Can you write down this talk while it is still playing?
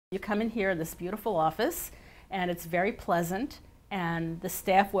You come in here in this beautiful office, and it's very pleasant, and the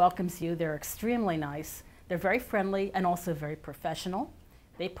staff welcomes you. They're extremely nice. They're very friendly and also very professional.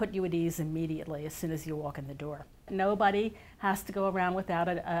 They put you at ease immediately as soon as you walk in the door. Nobody has to go around without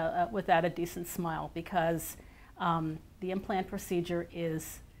a decent smile, because the implant procedure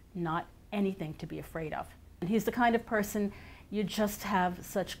is not anything to be afraid of. And he's the kind of person you just have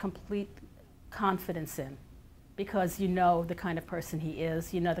such complete confidence in, because you know the kind of person he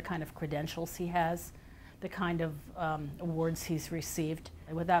is, you know the kind of credentials he has, the kind of awards he's received.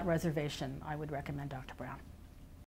 Without reservation, I would recommend Dr. Brown.